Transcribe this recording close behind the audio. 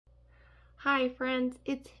Hi friends,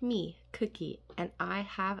 it's me, Cookie, and I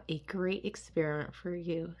have a great experiment for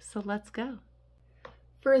you, so let's go.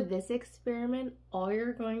 For this experiment, all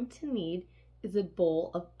you're going to need is a bowl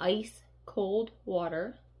of ice cold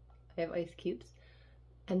water. I have ice cubes.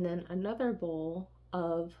 And then another bowl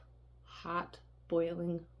of hot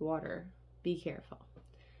boiling water. Be careful.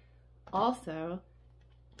 Also,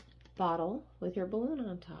 bottle with your balloon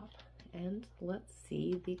on top. And let's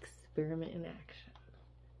see the experiment in action.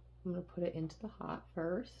 I'm going to put it into the hot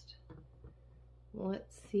first.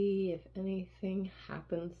 Let's see if anything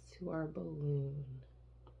happens to our balloon.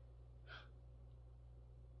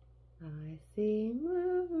 I see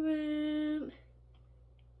movement.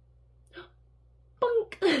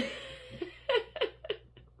 Bonk!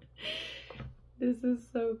 This is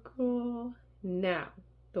so cool. Now,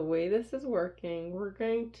 the way this is working, we're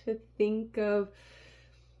going to think of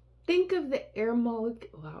the air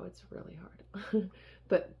molecule. Wow, it's really hard.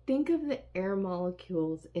 But think of the air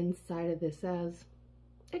molecules inside of this as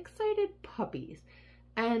excited puppies.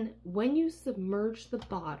 And when you submerge the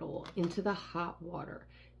bottle into the hot water,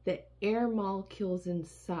 the air molecules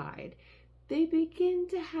inside, they begin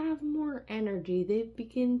to have more energy. They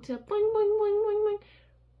begin to boing, boing, boing, boing, boing,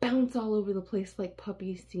 bounce all over the place like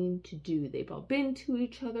puppies seem to do. They bump into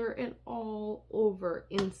each other and all over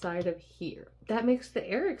inside of here. That makes the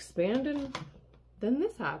air expand, and then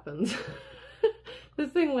this happens.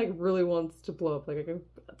 This thing like really wants to blow up. Like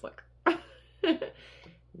it's like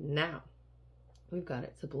now we've got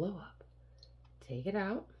it to blow up. Take it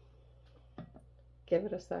out. Give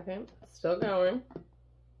it a second. Still going.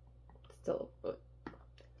 Still.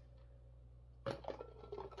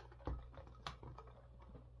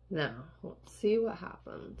 Now let's see what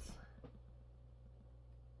happens.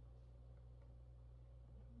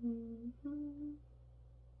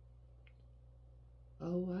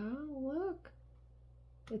 Oh wow! Look.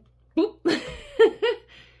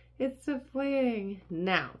 It's deflating.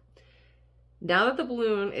 Now that the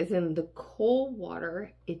balloon is in the cold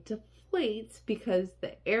water, it deflates because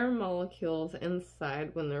the air molecules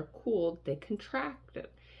inside, when they're cooled, they contracted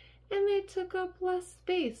and they took up less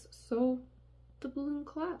space, so the balloon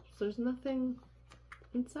collapsed. There's nothing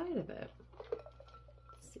inside of it.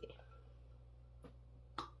 Let's see.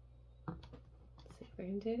 Let's see if I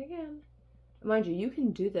can do it again. Mind you, you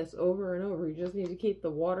can do this over and over. You just need to keep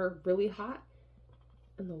the water really hot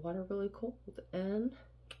and the water really cold. And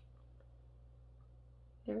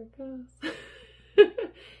there it goes.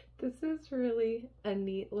 This is really a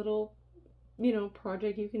neat little,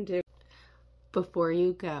 project you can do. Before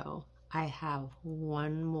you go, I have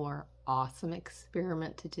one more awesome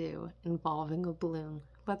experiment to do involving a balloon.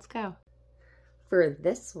 Let's go. For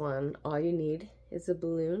this one, all you need is a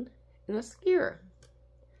balloon and a skewer.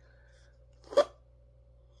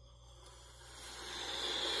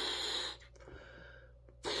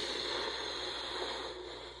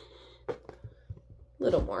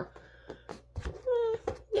 Little more.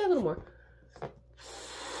 Yeah, a little more.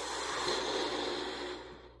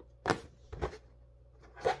 Yeah,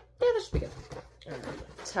 that should be good. All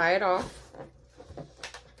right. Tie it off.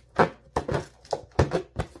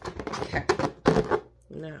 Okay.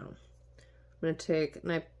 Now, I'm going to take,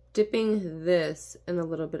 and I'm dipping this in a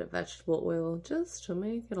little bit of vegetable oil just to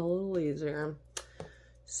make it a little easier.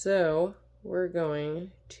 So, we're going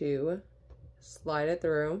to slide it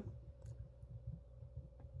through.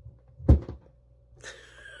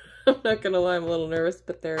 I'm not gonna lie, I'm a little nervous,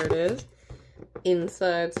 but there it is.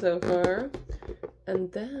 Inside so far.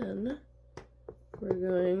 And then we're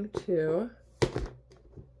going to...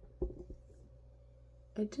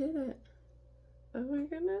 I did it. Oh my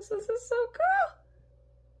goodness, this is so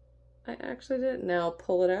cool. I actually did it. Now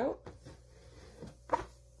pull it out.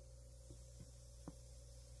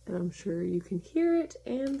 And I'm sure you can hear it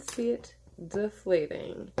and see it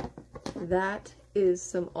deflating. That is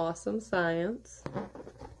some awesome science.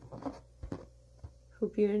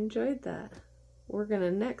 Hope you enjoyed that. We're gonna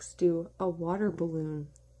next do a water balloon.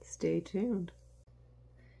 Stay tuned.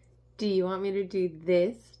 Do you want me to do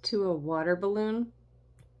this to a water balloon?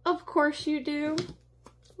 Of course you do.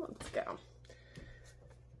 Let's go.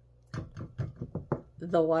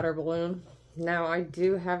 The water balloon. Now I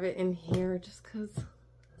do have it in here just because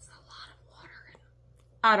there's a lot of water in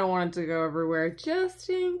it. I don't want it to go everywhere just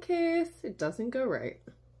in case it doesn't go right.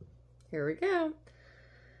 Here we go.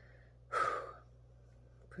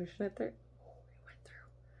 Pushing it through. Oh, it went through.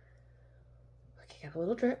 Okay, got a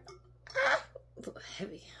little drip. Ah, it's a little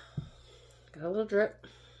heavy. Got a little drip.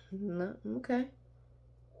 No, okay.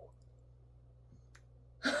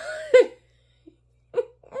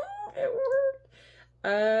 It worked.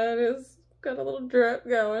 It is got a little drip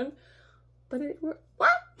going, but it worked. What?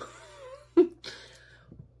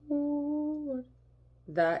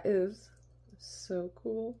 That is so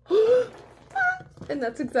cool. And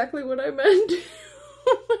that's exactly what I meant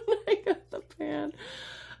when I got the pan.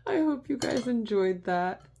 I hope you guys enjoyed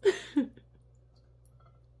that.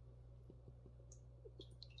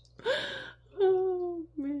 Oh,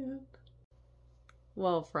 man.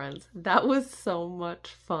 Well, friends, that was so much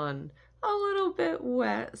fun. A little bit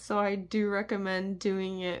wet, so I do recommend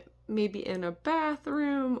doing it maybe in a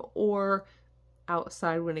bathroom or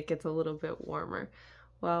outside when it gets a little bit warmer.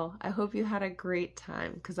 Well, I hope you had a great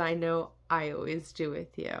time, because I know I always do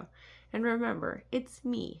with you. And remember, it's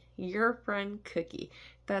me, your friend Kookie.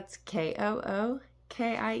 That's Kookie.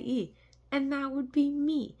 And that would be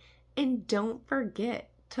me. And don't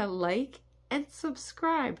forget to like and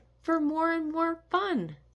subscribe for more and more fun.